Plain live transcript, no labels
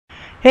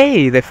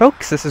Hey there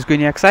folks, this is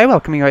hiiiigh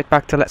welcoming you right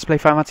back to Let's Play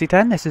Final Fantasy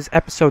X. This is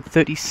episode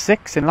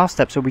 36. In last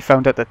episode we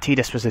found out that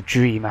Tidus was a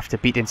dream after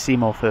beating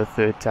Seymour for the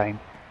third time.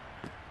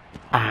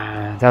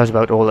 And that was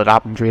about all that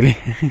happened really.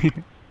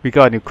 We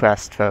got a new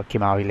quest for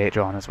Kimahri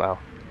later on as well.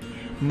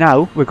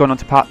 Now we're going on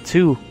to part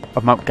 2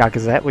 of Mt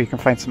Gagazet, where you can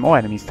find some more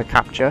enemies to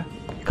capture.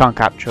 You can't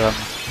capture them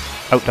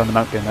out on the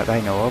mountain that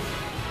I know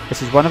of.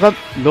 This is one of them,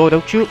 Lord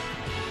Ochu.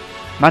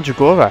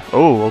 Mandragora.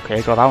 Oh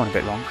okay, got that one a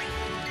bit long.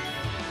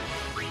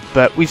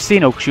 But we've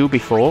seen Ochu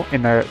before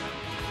in the,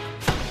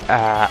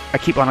 I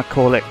keep on to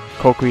call it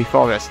Kokiri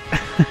Forest.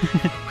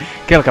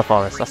 Gilka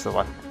Forest, that's the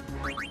one.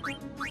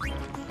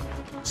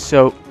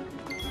 So,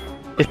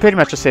 it's pretty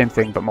much the same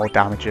thing but more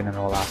damaging and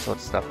all that sort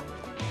of stuff.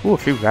 Ooh, a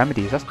few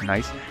remedies, that's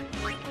nice.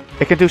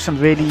 It can do some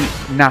really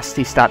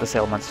nasty status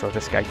ailments, so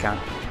this guy can.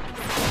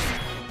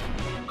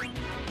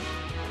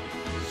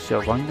 So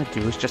what I'm going to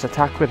do is just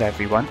attack with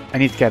everyone. I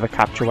need to get the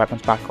capture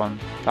weapons back on,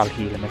 that'll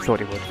heal him, I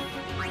thought it would.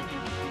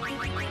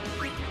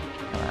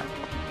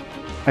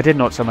 I didn't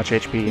note so much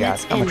HP he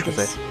has. How much was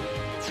it?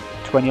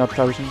 20 odd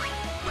thousand?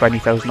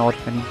 20,000 odd,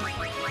 I mean.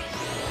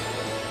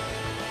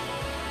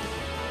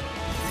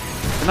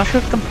 I'm not sure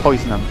if I can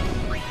poison him.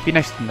 Be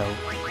nice to know,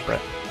 but...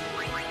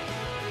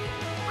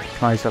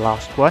 Tries the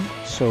last one,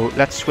 so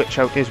let's switch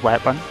out his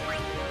weapon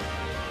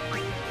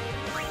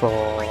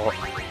for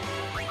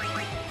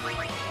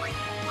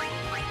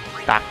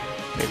that.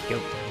 There we go.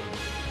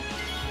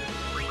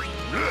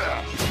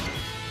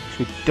 So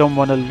we don't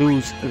want to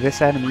lose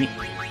this enemy.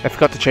 I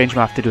forgot to change him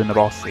after doing the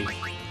boss thing.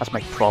 That's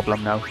my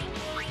problem now.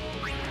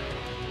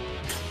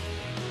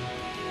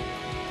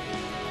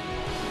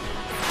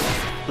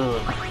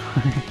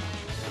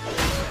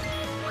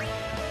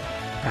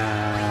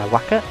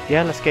 Waka,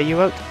 yeah, let's get you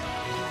out.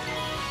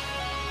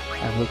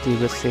 And we'll do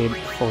the same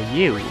for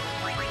you.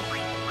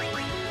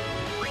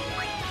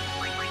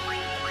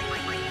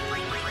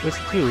 Where's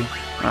you?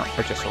 Oh,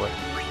 I just saw it.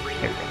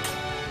 Here we go.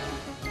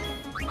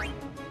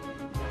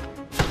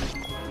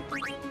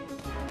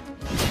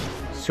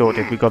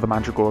 Sorted, we got the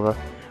Mandragora.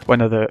 One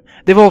of the...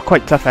 They're all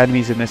quite tough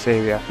enemies in this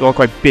area. They're all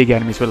quite big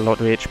enemies with a lot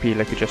of HP,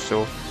 like you just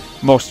saw.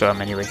 Most of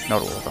them anyway,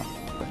 not all of them.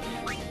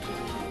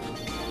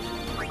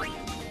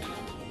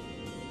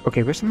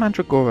 Okay, where's the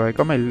Mandragora? I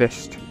got my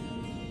list.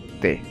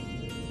 There.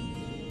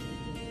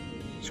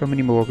 So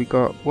many more. We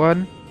got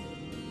 1,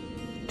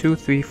 2,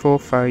 3, 4,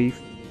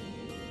 5,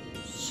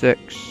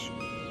 6,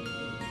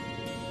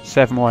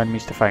 7 more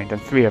enemies to find,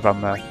 and 3 of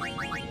them are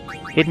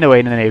hidden away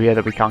in an area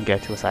that we can't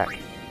get to a sec.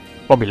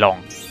 Won't be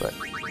long, but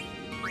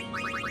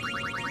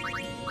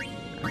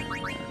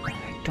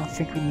I don't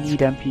think we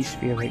need MP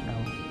Sphere right now.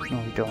 No,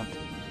 we don't.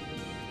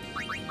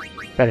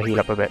 Better heal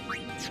up a bit.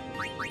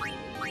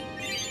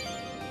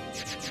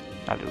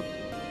 That'll do.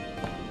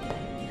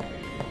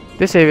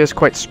 This area is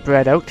quite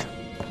spread out,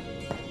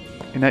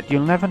 in that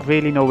you'll never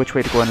really know which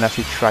way to go unless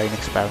you try and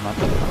experiment.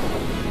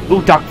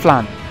 Ooh, Dark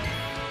Flan!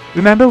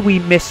 Remember we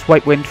missed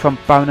White Wind from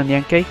Baron and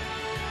Yankee?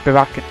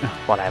 Barakan...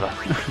 whatever.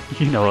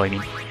 You know what I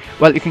mean.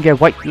 Well, you can get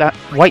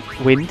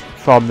White Wind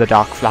from the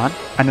Dark Flan,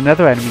 and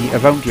another enemy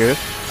around here,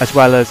 as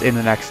well as in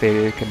the next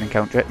area you can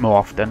encounter it more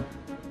often.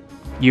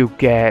 You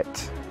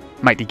get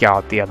Mighty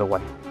Guard, the other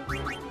one.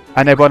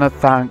 And I want to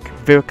thank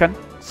Virkan,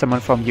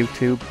 someone from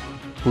YouTube,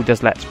 who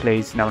does Let's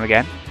Plays now and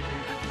again,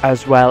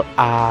 as well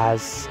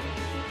as...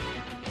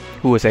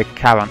 who is a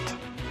Current.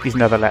 He's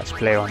another Let's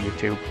Player on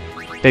YouTube.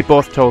 They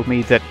both told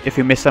me that if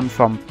you miss them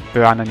from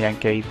Baran and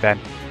Yankee, then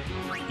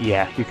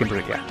yeah, you can do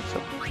it, yeah.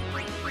 So.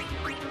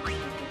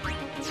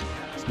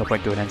 There's no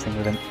point doing anything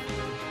with him.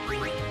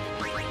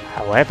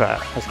 However,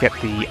 let's get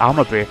the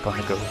armor break on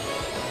the go.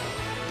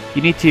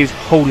 You need to use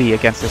Holy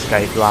against this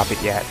guy if you have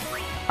it yet.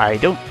 I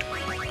don't,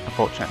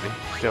 unfortunately.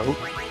 So,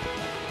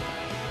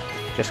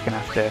 just gonna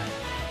have to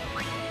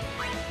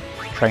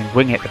try and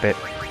wing it a bit.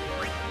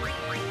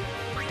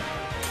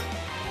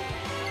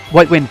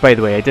 White Wind, by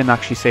the way, I didn't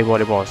actually say what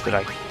it was, did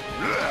I?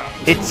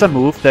 It's a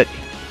move that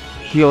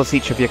heals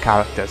each of your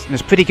characters, and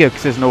it's pretty good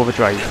because there's an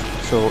overdrive.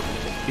 So,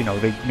 you know,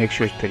 they make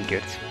sure it's pretty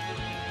good.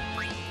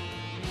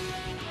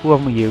 Who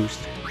haven't we used?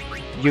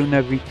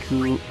 Yuna,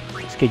 Riku...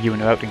 Let's get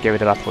Yuna out and get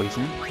rid of that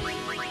poison.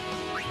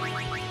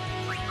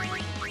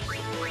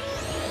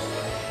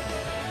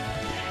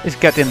 This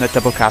gut in the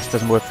double cast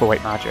doesn't work for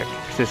white magic,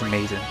 because it's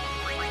amazing.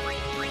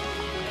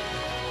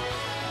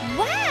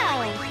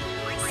 Wow!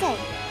 So,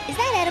 is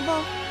that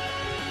edible?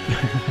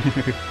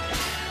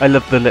 I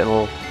love the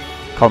little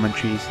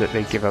commentaries that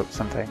they give out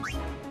sometimes.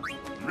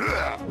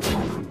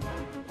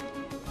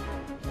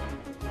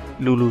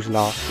 Lulu's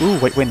last. Ooh,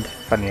 White Wind,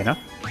 funnily enough.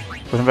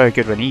 Wasn't very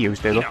good when he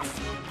used it though.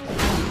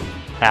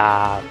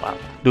 Ah, well,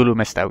 Lulu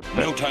missed out,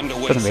 but no time to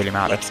waste. Doesn't really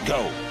matter. Let's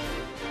go.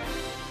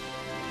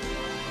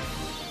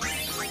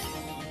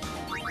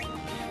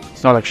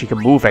 It's not like she can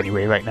move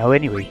anyway right now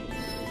anyway.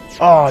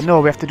 Oh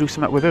no, we have to do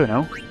something with her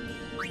now.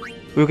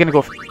 We were going to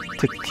go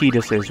to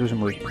Tidus's,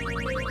 wasn't we?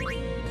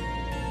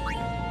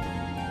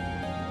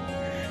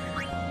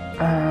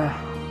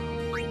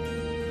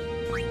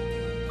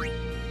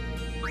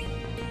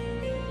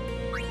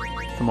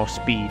 For more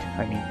speed,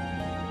 I mean.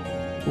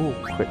 Ooh,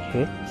 quick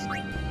hit.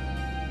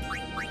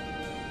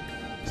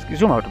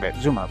 Zoom out a bit,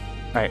 zoom out.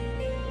 Right.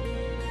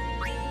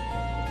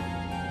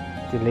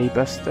 Delay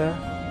buster.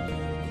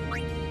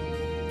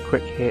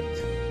 Quick hit.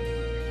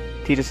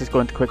 Tidus is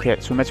going to quick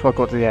hit, so we might as well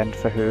go to the end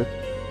for her.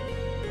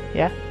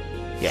 Yeah?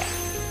 Yeah.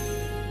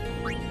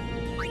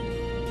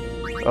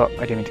 Oh,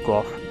 I didn't mean to go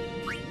off.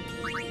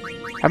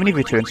 How many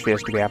return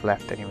spheres do we have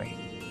left anyway?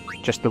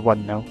 Just the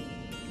one now.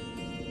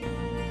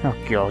 Oh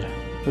god.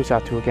 Who's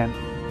that to again?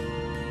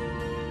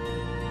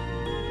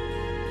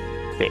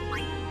 There.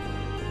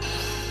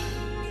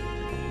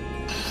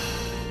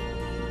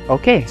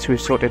 Okay, so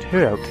we've sorted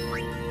her out.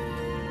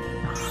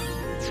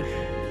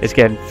 It's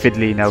getting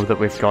fiddly now that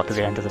we've got to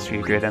the end of the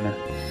sphere grid, isn't it?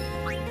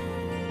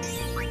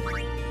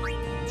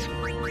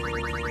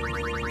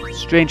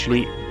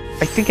 Strangely,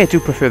 I think I do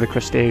prefer the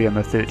Crystarium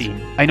of 13.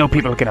 I know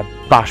people are going to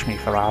bash me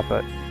for that,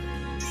 but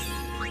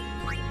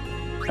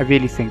I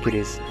really think it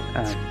is.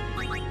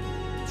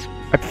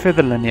 I prefer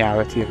the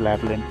linearity of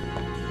leveling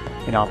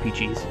in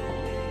RPGs.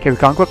 Okay, we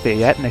can't go up there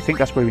yet, and I think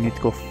that's where we need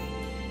to go.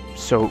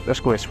 So, let's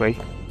go this way.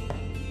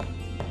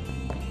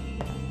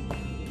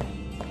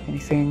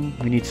 Anything?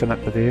 We need some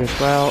up there as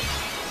well.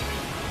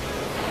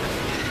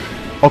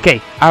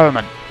 Okay,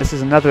 Araman. This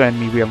is another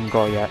enemy we haven't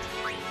got yet.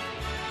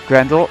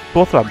 Grendel,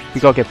 both of them.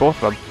 We gotta get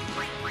both of them.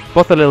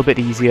 Both a little bit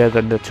easier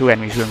than the two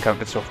enemies we've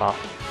encountered so far.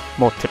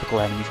 More typical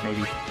enemies,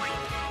 maybe.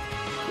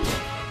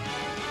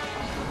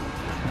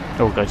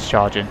 Oh god, it's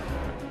charging.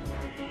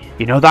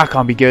 You know that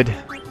can't be good.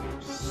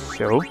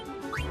 So...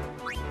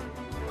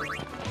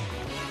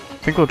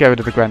 I think we'll get rid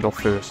of the Grendel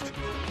first.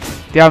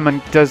 The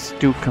Araman does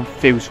do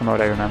confuse from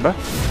what I remember.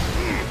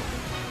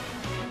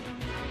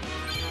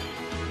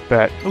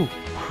 But, ooh,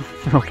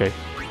 okay.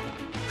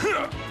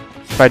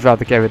 But I'd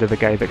rather get rid of the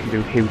guy that can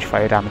do huge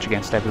fire damage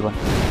against everyone.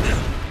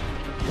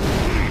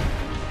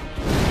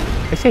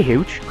 I say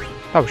huge?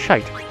 Oh,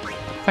 shite.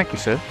 Thank you,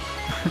 sir.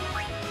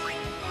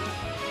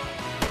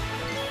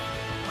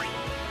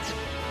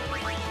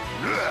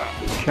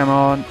 Come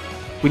on.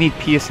 We need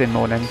piercing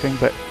more than anything,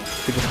 but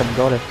we just haven't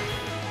got it.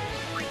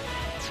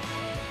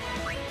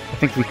 I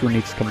think Riku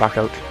needs to come back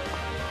out.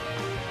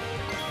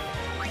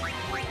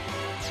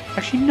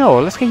 Actually, no,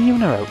 let's get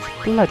Yuna out.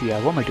 Bloody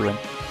hell, what am I doing?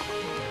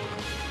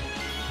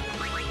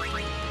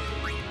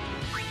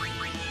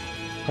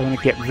 I want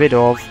to get rid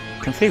of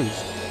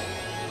Confused.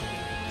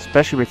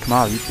 Especially with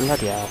Kamari,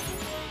 bloody hell.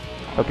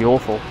 That'd be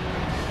awful.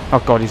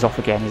 Oh god, he's off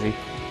again, is he?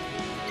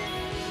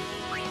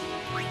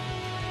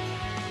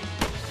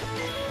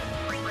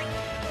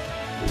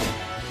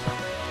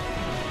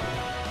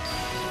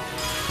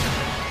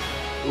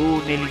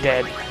 Ooh, nearly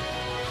dead.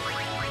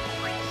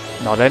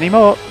 Not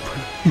anymore.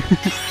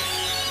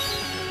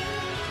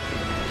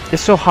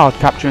 It's so hard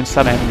capturing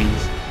some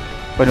enemies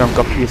when you haven't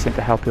got piercing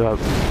to help you out.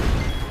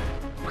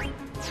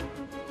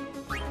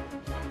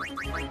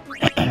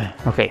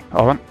 Okay,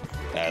 alright.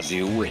 As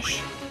you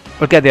wish.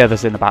 We'll get the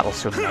others in the battle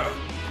soon.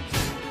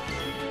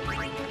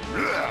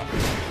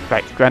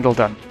 Right, Grendel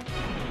done.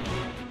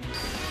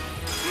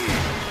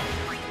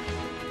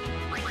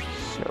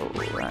 So,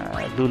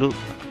 Lulu,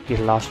 you're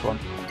the last one.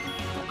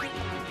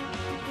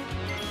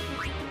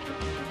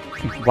 I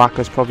think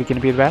Wakka's probably going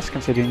to be the best,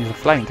 considering he's a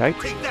flying type.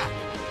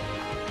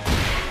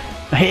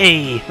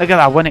 Hey! Look at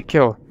that, 1-hit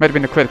kill. Might have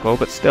been a critical,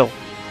 but still.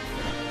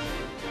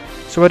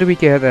 So what do we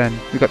get then?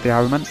 We got the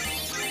Araman.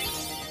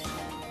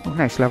 Oh,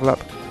 nice, level up.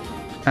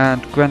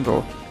 And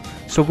Grendel.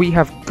 So we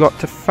have got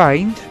to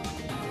find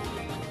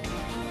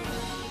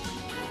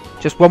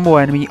just one more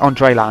enemy on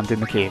dry land in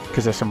the cave,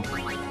 because there's some...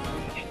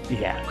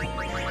 Yeah.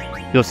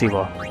 You'll see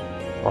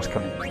what's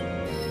coming.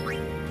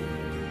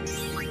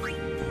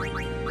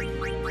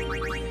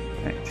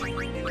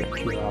 Right. Get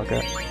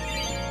Kuraga.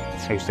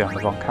 I used it on the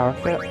wrong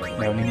character.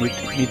 I only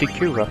needed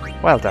Kura.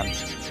 Well done.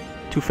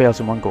 2 fails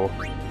in one go.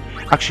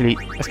 Actually,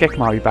 let's get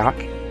Kamari back.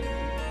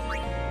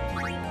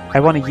 I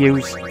want to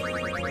use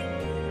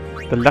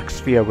the Lux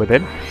Sphere with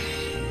him,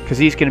 because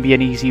he's going to be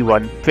an easy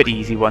one, pretty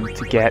easy one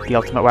to get the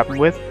ultimate weapon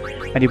with,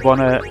 and you want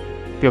to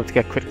be able to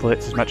get critical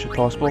hits as much as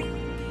possible.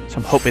 So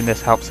I'm hoping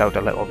this helps out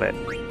a little bit.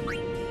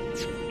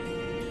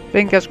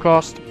 Fingers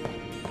crossed.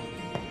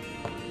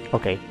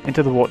 Okay,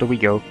 into the water we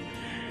go.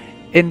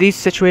 In these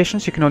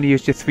situations, you can only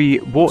use your 3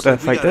 water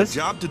fighters.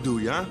 Got a job to do,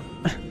 yeah?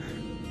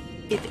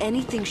 If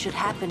anything should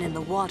happen in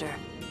the water,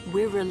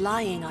 we're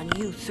relying on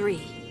you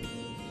 3.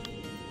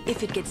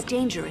 If it gets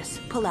dangerous,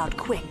 pull out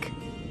quick.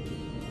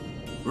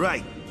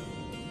 Right.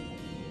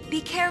 Be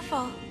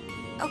careful,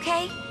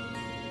 okay?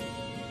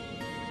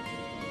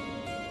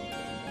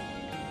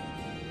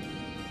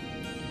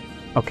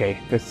 Okay,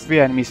 there's 3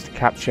 enemies to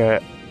capture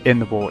in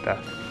the water,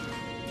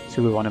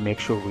 so we want to make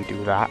sure we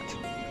do that.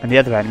 And the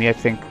other enemy I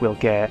think we'll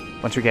get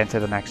once we get into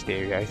the next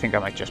area. I think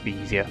that might just be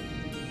easier.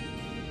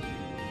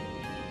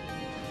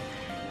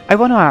 I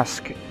want to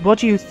ask, what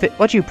do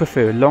you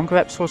prefer, longer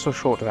episodes or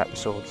shorter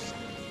episodes?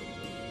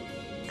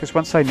 Because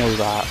once I know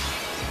that,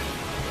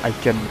 I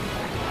can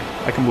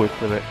work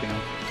with it, you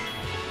know.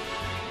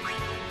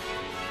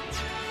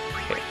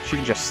 Okay, she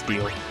can just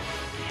steal.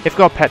 If we've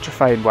got a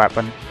petrifying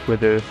weapon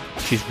with her,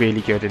 she's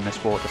really good in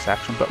this water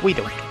section, but we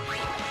don't.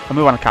 And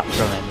we want to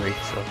capture her anyway,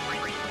 so...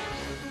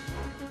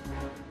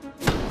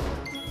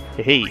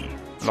 Hey,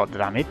 a lot of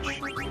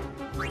damage.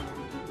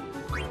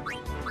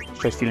 Let's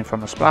try stealing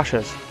from the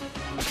splashes.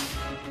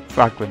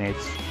 Frag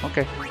grenades,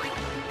 okay.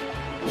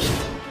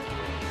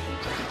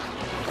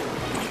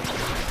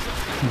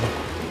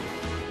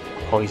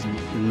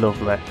 Poison,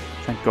 lovely.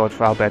 Thank God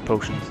for our bed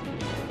potions.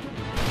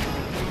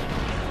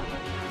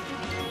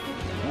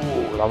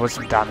 Ooh, that was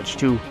some damage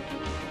too.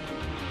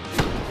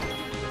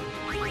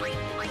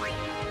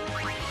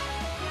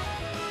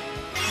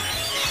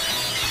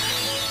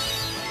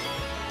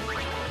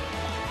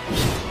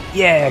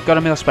 Yeah, got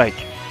a mill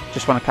spike.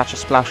 Just want to catch a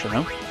splasher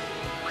now.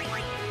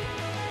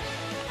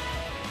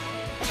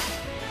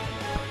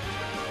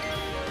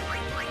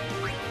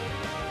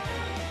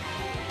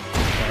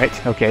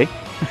 Right, okay.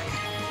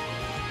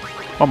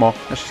 One more.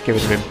 Let's just give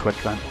it a room quick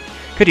then.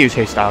 Could use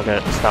haystyle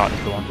at the start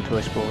if we wanted to,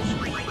 I suppose.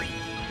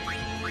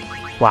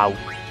 Wow.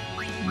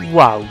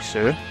 Wow,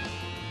 sir.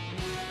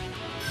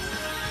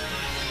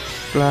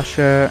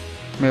 Splasher,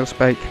 mill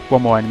spike,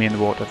 one more enemy in the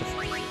water to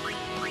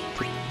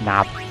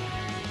nab.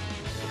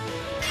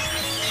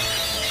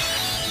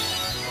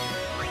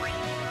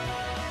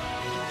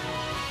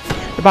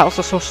 The battles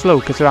are so slow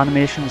because their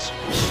animations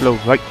slow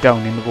right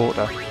down in the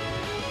water.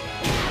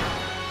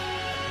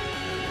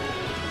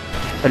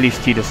 At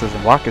least Tidus and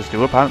Wackers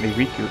do.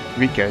 Apparently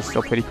Rika is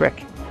still pretty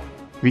quick.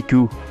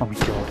 Riku, oh my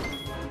god.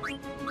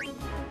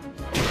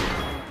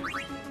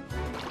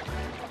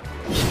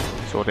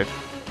 Sorted.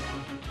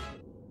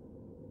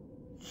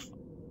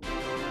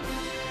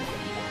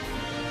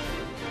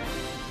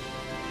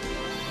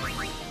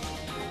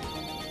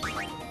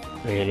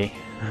 Really?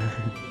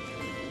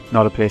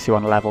 Not a place you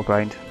want to level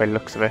grind, by the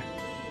looks of it.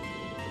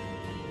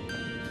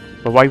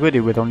 But why would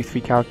you with only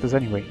 3 characters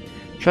anyway?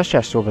 Treasure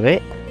chest over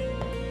there.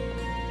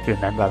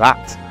 Remember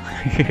that.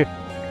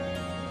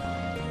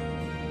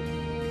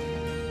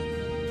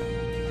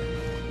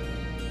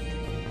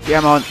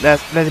 Come on, let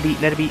it be,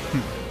 let it be.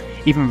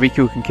 Even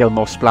Riku can kill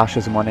more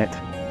splashes in one hit.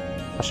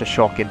 That's just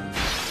shocking.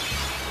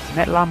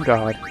 Metal Arm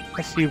Guard.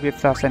 Let's see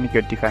if that's any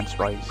good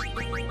defense-wise.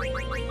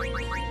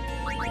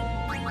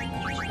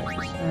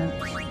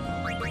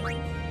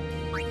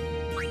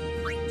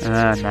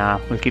 Nah,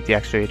 we'll keep the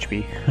extra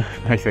HP,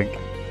 I think.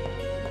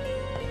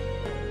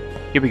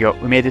 Here we go,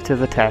 we made it to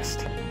the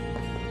test.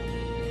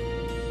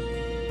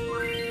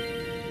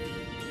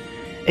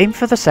 Aim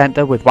for the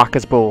centre with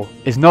Wacker's bow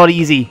is not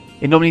easy.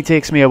 It normally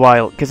takes me a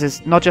while, because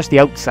it's not just the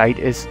outside,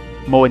 it's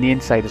more in the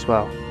inside as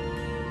well.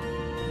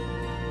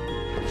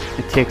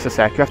 It takes a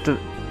sec, you have to...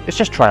 It's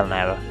just trial and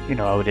error, you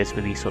know how it is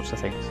with these sorts of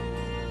things.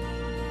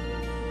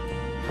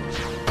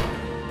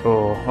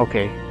 Oh,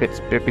 okay,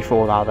 bit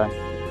before that then.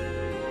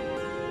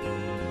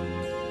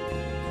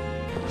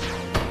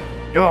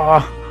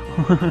 Oh!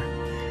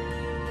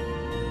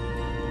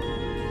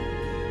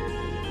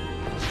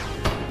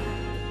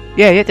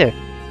 Yeah, it did.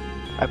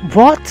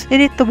 What? It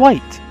hit the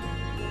white.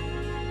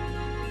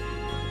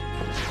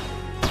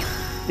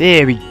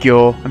 There we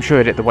go. I'm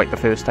sure it hit the white the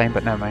first time,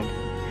 but never mind.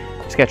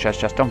 Sketch us,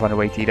 just don't run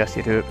away, Tidus,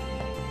 you do it.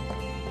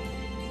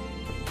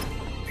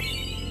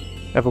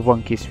 Level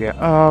 1 key sphere.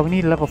 Oh, we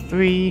need level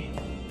 3.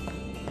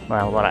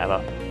 Well,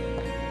 whatever.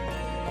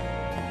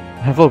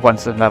 Level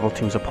 1s and level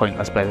 2s are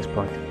pointless by this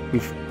point.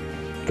 We've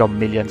got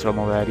millions of them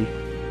already.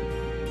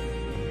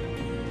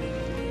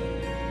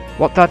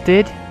 What that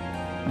did?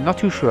 I'm not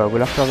too sure.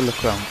 We'll have to have a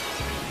look around.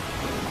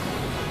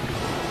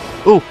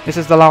 Oh, this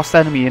is the last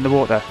enemy in the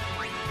water.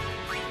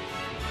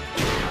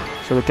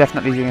 So we're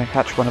definitely going to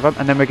catch one of them,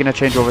 and then we're going to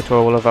change over to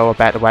all of our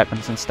better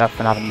weapons and stuff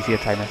and have an easier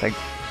time, I think.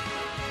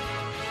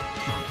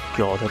 Oh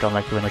god, I don't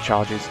like it when it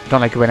charges. I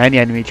don't like it when any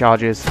enemy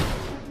charges.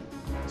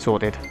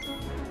 Sorted.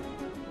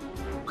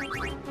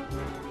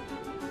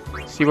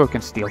 See what we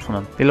can steal from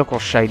them. They look all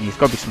shiny, it's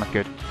got to be something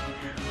good.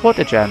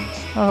 Water gems.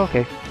 Oh,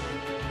 okay.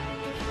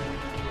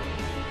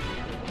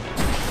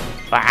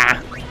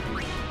 Ah!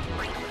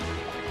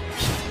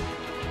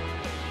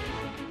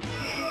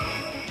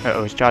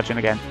 Uh-oh, it's charging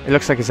again. It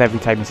looks like it's every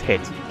time it's hit.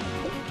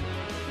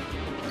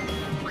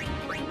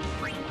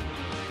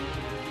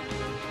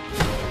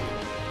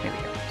 There we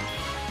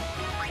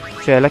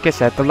go. So yeah, like I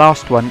said, the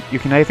last one, you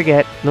can either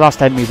get... The last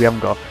enemy we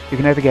haven't got, you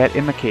can either get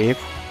in the cave,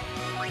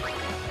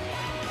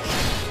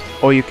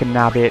 or you can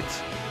nab it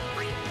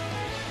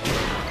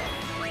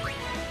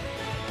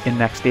in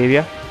next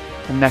area.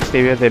 In the next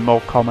area, they're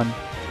more common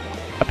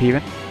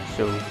appearing,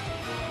 so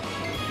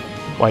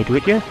why do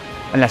it here?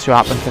 Unless you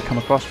happen to come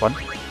across one.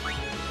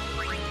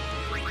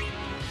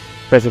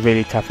 But it's a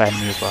really tough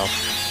enemy as well.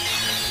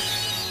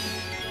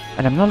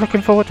 And I'm not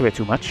looking forward to it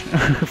too much,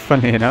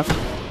 funnily enough.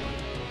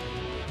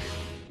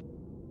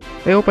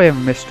 I hope I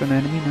haven't missed an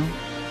enemy now.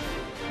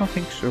 I don't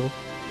think so.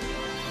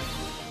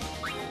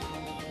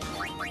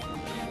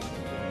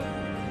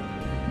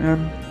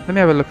 Let me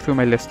have a look through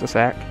my list a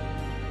sec.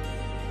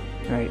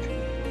 Right.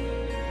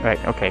 Right,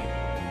 okay.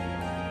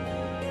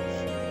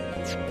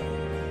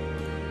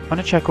 I want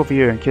to check over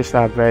here in case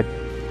that red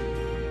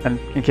And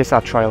in case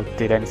that trial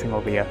did anything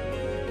over here.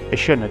 It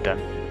shouldn't have done.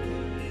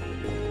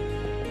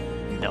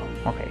 No,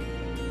 okay.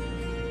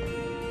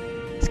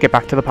 Let's get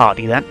back to the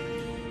party then.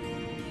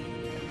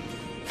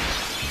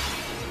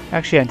 I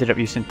actually ended up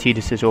using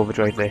Tidus's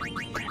overdrive there.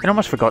 I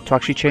almost forgot to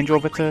actually change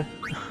over to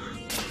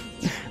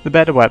the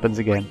better weapons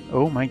again.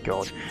 Oh my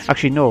god.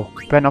 Actually no,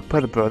 better not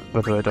put the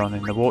Brotherhood on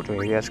in the water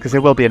areas, because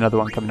there will be another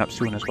one coming up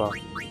soon as well.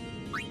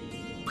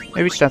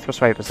 Maybe strength plus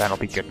 5% will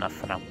be good enough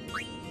for now.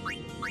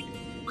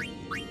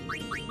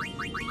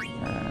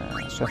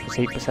 Strength plus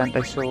 8%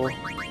 I saw.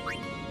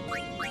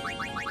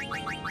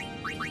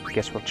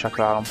 Guess we'll chuck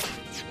that on.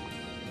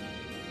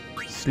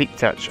 Sleep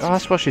touch. Oh,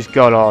 that's what she's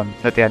got on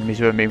that the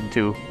enemies are immune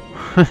to.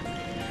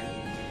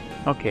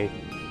 Okay.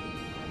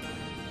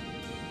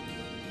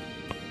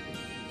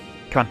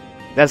 Come on.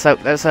 Let's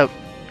out. Let's out.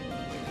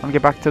 I'm gonna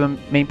get back to the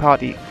main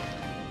party.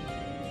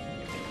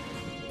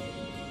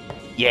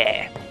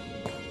 Yeah.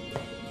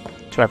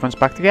 So everyone's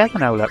back together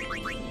now, look.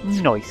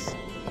 Nice.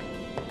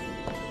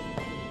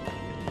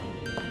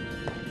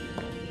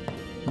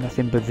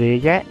 Nothing but there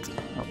yet.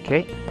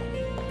 Okay.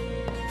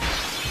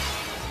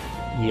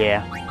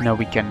 Yeah. Now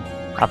we can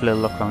have a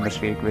little look around the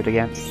sphere grid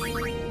again.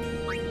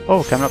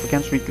 Oh, coming up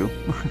against Riku.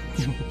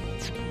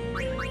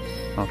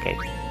 Okay.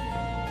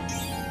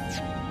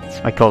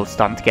 My cold's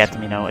starting to get to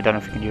me now. I don't know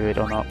if you can hear it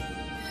or not.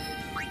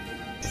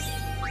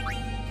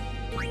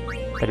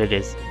 But it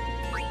is.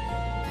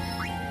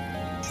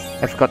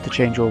 I forgot to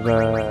change over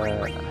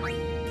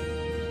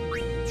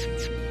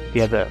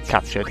the other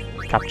capture.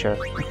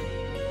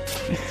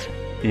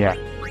 Yeah,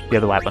 the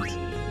other weapons.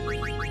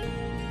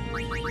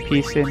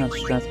 Piercing and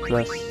strength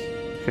plus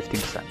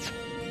 15%.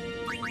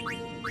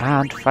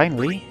 And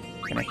finally,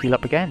 gonna heal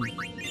up again.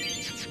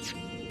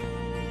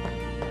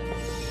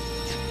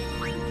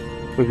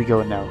 Where are we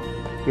going now?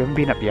 We haven't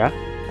been up yet.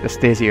 The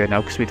stairs here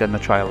now because we've done the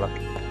trial look.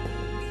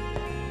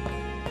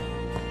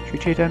 Should we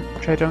try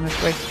down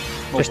this way?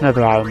 Oh. Just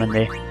another Almond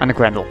there. And a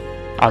Grendel.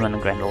 Almond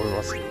and Grendel it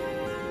was.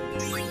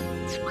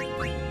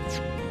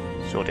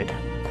 Sorted.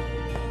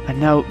 And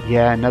now,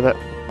 yeah, another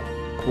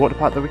water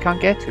part that we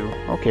can't get to.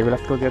 Okay, we'll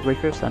have to go the other way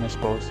first then, I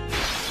suppose.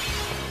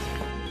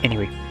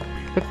 Anyway,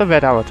 look at the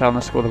red arrow telling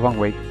us to go the wrong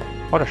way.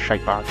 What a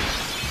shite bag.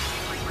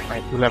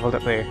 Right, we leveled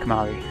up there,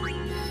 Kamari.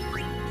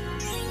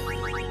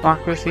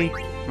 Accuracy?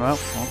 Well,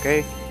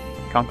 okay.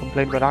 Can't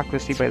complain about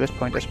accuracy by this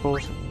point, I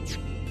suppose.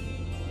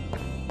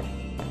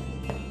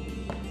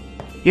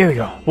 Here we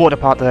go, water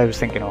part that I was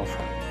thinking of.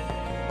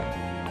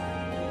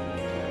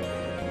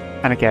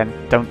 And again,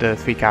 down to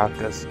 3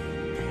 characters.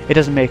 It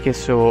doesn't make it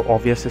so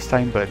obvious this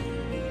time, but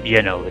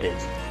you know it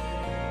is.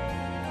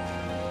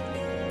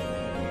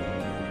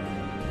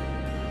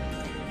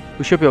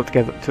 We should be able to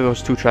get to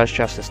those 2 treasure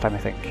chests this time, I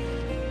think.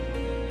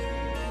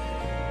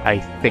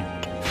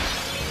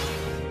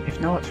 If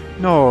not...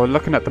 No,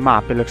 looking at the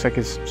map, it looks like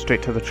it's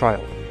straight to the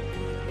trial.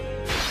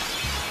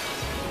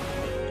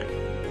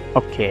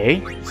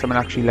 Okay, someone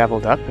actually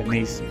leveled up in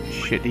these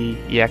shitty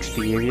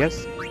EXP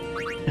areas.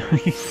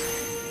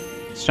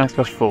 Strength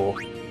plus 4.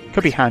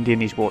 Could be handy in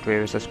these water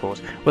areas, I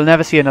suppose. We'll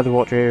never see another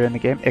water area in the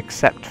game,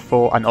 except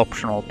for an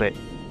optional bit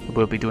that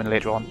we'll be doing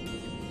later on.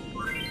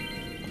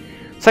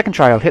 Second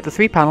trial, hit the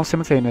 3 panels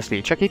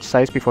simultaneously. Check each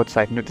size before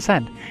deciding to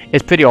descend.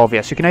 It's pretty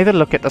obvious. You can either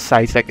look at the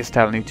size like it's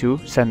telling you to,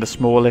 send the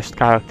smallest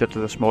character to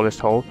the smallest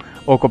hole,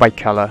 or go by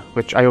colour,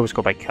 which I always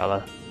go by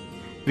colour.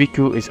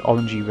 Riku is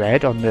orangey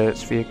red on the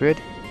sphere grid.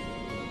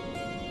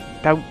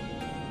 Down.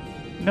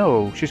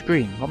 No, she's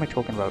green. What am I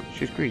talking about?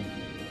 She's green.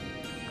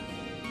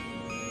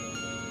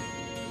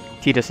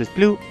 Tidus is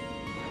blue,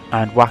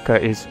 and Waka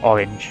is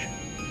orange.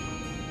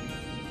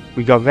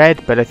 We got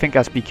red, but I think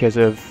that's because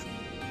of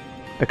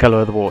the colour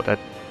of the water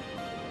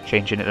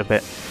changing it a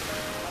bit.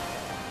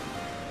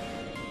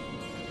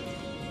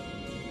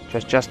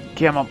 Just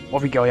come on, what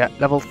have we got yet?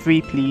 Level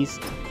 3, please.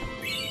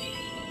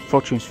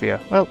 Fortune Sphere.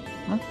 Well,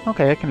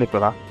 okay, I can live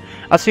with that.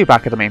 I'll see you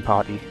back at the main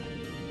party.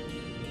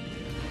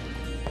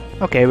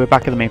 Okay, we're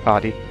back at the main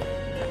party.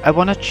 I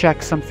want to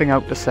check something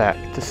out a sec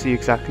to see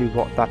exactly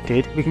what that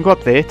did. We can go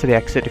up there to the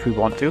exit if we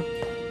want to.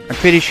 I'm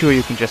pretty sure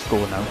you can just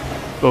go now,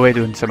 but we're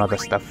doing some other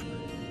stuff.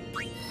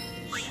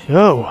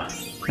 So,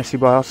 let's see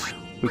what else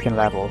we can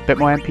level. A bit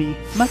more MP.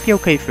 Might be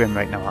okay for him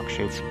right now,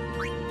 actually.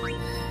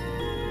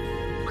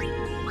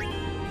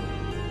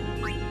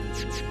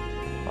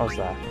 What's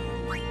that?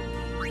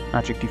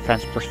 Magic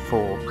defense plus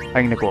 4.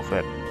 I'm gonna go for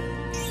it.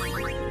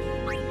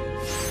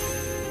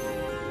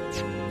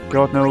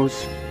 God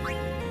knows,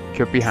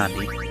 could be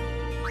handy.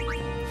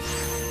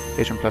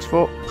 Vision plus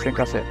 4, I think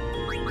that's it.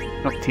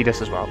 Not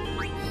Tidus as well.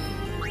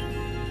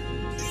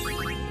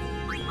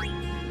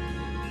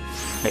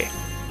 There.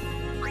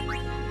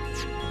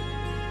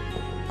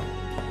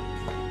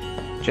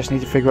 Just need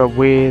to figure out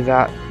where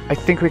that... I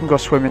think we can go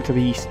swimming to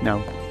the east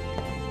now.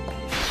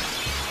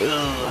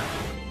 Ugh.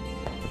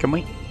 Can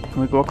we?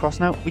 Can we go across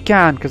now? We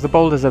can, because the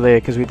boulders are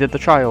there, because we did the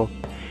trial.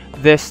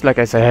 This, like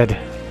I said,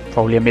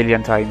 probably a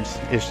million times,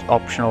 is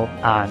optional,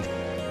 and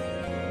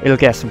it'll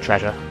get some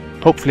treasure.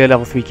 Hopefully a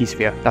level 3 key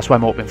sphere. That's what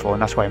I'm hoping for,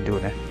 and that's why I'm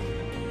doing it.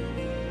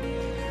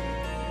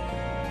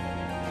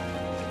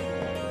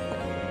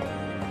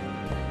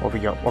 What we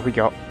got? What we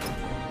got?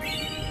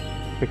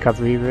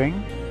 Recovery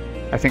ring.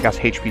 I think that's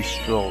HP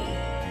stroll.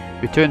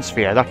 Return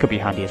sphere. That could be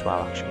handy as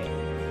well, actually.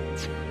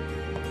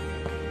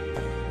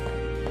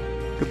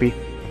 Could be.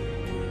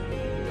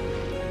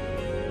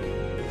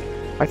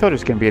 I thought it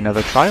was going to be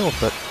another trial,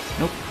 but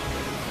nope.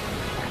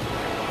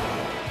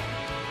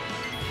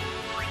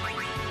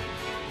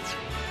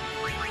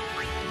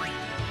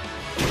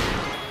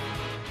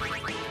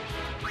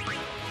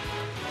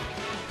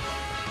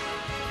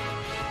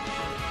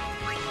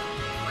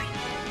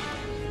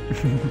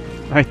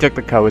 I took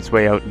the coward's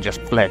way out and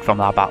just fled from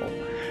that battle.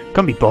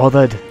 Couldn't be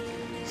bothered.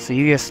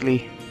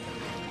 Seriously.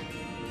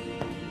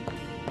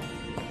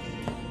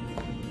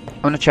 I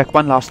want to check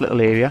one last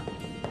little area.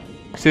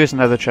 Because there is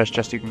another treasure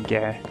chest you can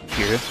get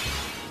here.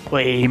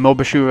 Wait, more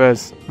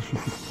Bashuras.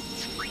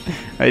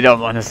 I don't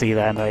want to see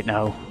them right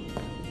now.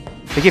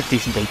 They give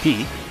decent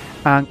AP.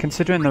 And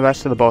considering the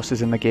rest of the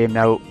bosses in the game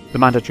now, the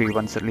mandatory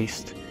ones at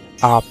least,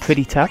 are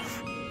pretty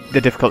tough.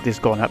 The difficulty's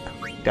gone up,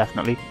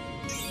 definitely.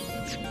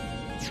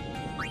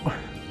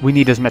 We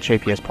need as much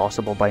AP as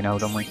possible by now,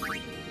 don't we?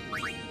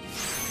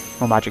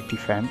 More magic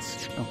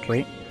defense.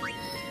 Okay.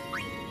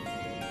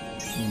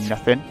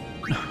 Nothing.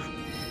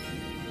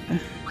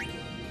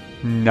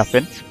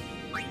 Nothing.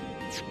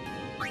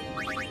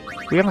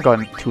 We haven't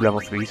gotten 2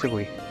 level 3s, have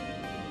we?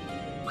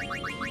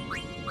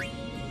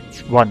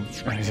 One.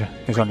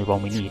 There's only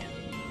one we need.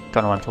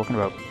 Don't know what I'm talking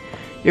about.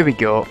 Here we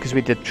go, because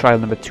we did trial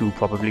number 2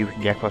 probably, we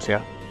can get across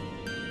here.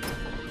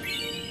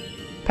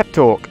 Pep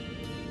talk.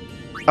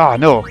 Oh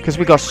no, because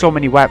we got so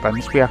many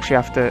weapons, we actually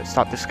have to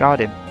start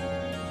discarding.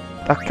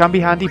 That can be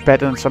handy,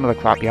 better than some of the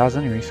crap he has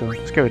anyway, so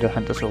let's go with the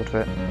hunter sword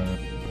for it.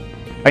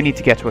 I need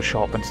to get to a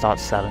shop and start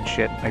selling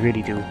shit, I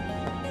really do.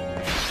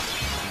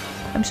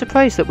 I'm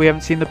surprised that we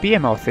haven't seen the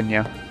Behemoth in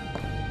here.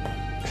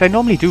 Because I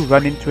normally do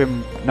run into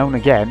him now and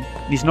again.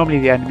 He's normally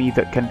the enemy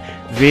that can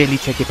really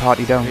take your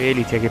party down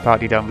really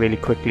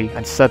quickly,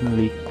 and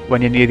suddenly,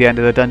 when you're near the end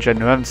of the dungeon,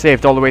 you haven't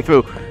saved all the way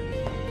through.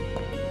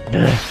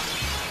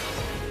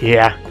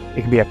 Yeah.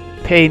 It can be a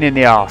pain in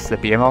the arse, the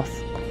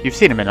Behemoth. You've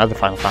seen him in other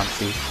Final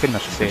Fantasies, pretty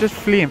much the same. Just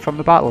fleeing from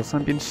the battles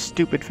and being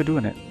stupid for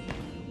doing it.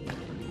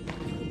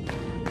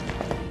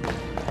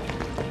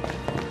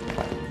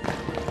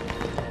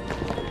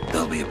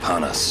 They'll be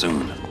upon us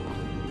soon.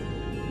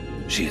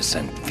 She has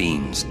sent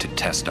fiends to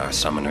test our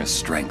summoner's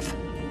strength.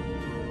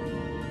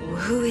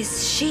 Who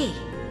is she?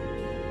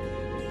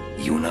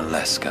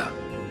 Yunalesca.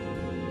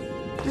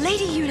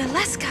 Lady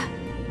Yunalesca.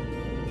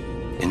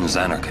 In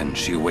Zanarkand,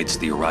 she awaits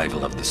the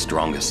arrival of the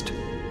strongest.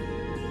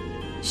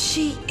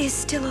 She is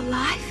still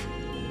alive?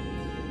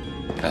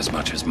 As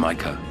much as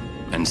Micah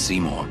and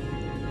Seymour.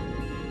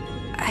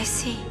 I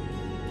see.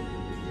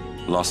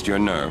 Lost your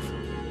nerve?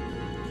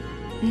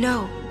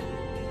 No.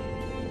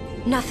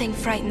 Nothing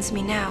frightens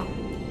me now.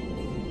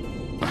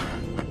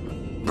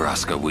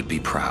 Braska would be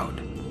proud.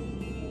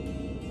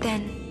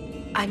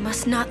 Then, I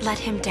must not let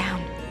him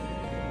down.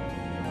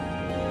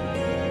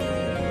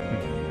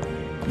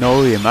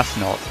 No, you must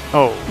not.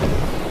 Oh.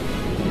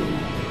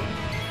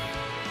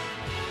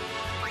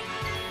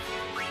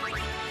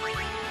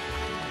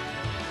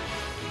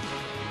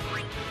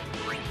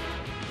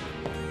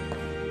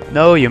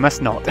 No, you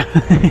must not.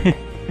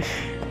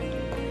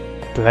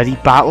 Bloody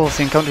battles,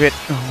 encounter it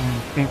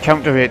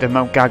at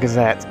Mt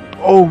Gagazet.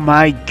 Oh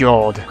my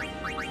god.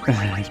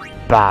 It's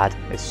bad.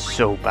 It's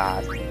so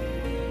bad.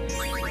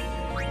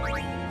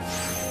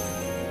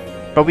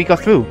 But we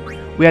got through.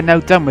 We are now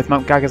done with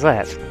Mt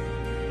Gagazet.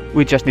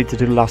 We just need to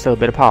do the last little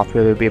bit of path,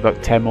 where there'll be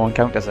about 10 more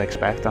encounters I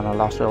expect, and our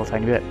last little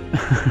tiny bit.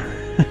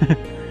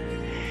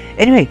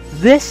 Anyway,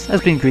 this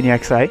has been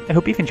hiiiigh. I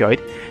hope you've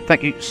enjoyed.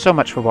 Thank you so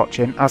much for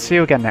watching. I'll see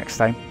you again next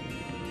time,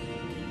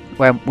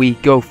 when we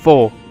go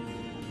for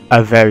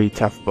a very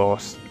tough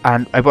boss.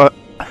 And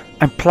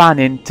I'm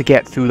planning to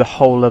get through the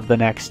whole of the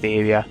next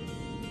area,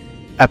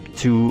 up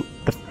to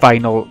the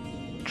final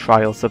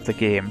trials of the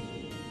game.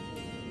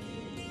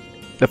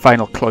 The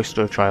final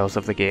cloister trials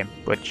of the game,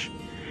 which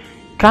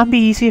can be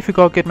easy if you've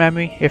got a good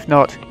memory. If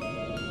not,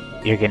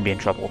 you're going to be in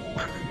trouble.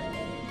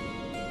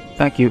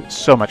 Thank you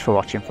so much for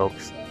watching,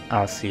 folks.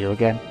 I'll see you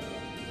again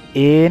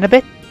in a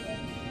bit.